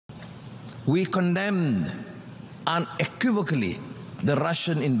we condemned unequivocally the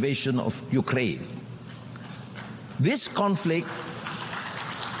Russian invasion of Ukraine. This conflict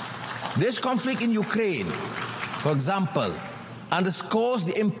in Ukraine, for example, underscores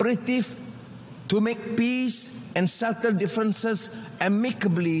the imperative to make peace and settle differences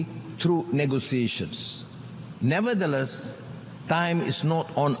amicably through negotiations. Nevertheless, time is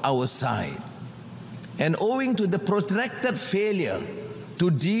not on our side. And owing to the protracted failure to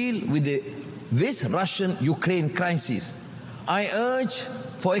deal with this Russian-Ukraine crisis, I urge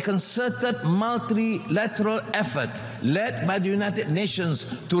for a concerted multilateral effort led by the United Nations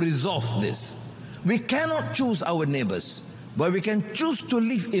to resolve this. We cannot choose our neighbors, but we can choose to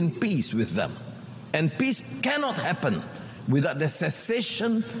live in peace with them. And peace cannot happen without the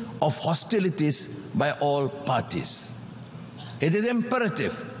cessation of hostilities by all parties. It is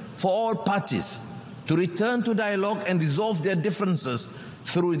imperative for all parties to return to dialogue and resolve their differences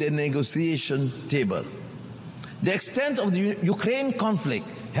through the negotiation table. The extent of the Ukraine conflict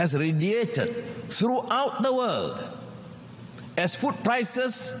has radiated throughout the world as food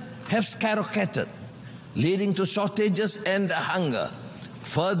prices have skyrocketed, leading to shortages and hunger,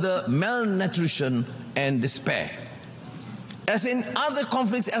 further malnutrition and despair. As in other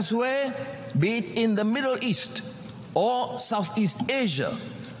conflicts elsewhere, be it in the Middle East or Southeast Asia,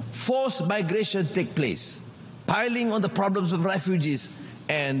 forced migration take place, piling on the problems of refugees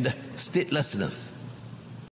and statelessness.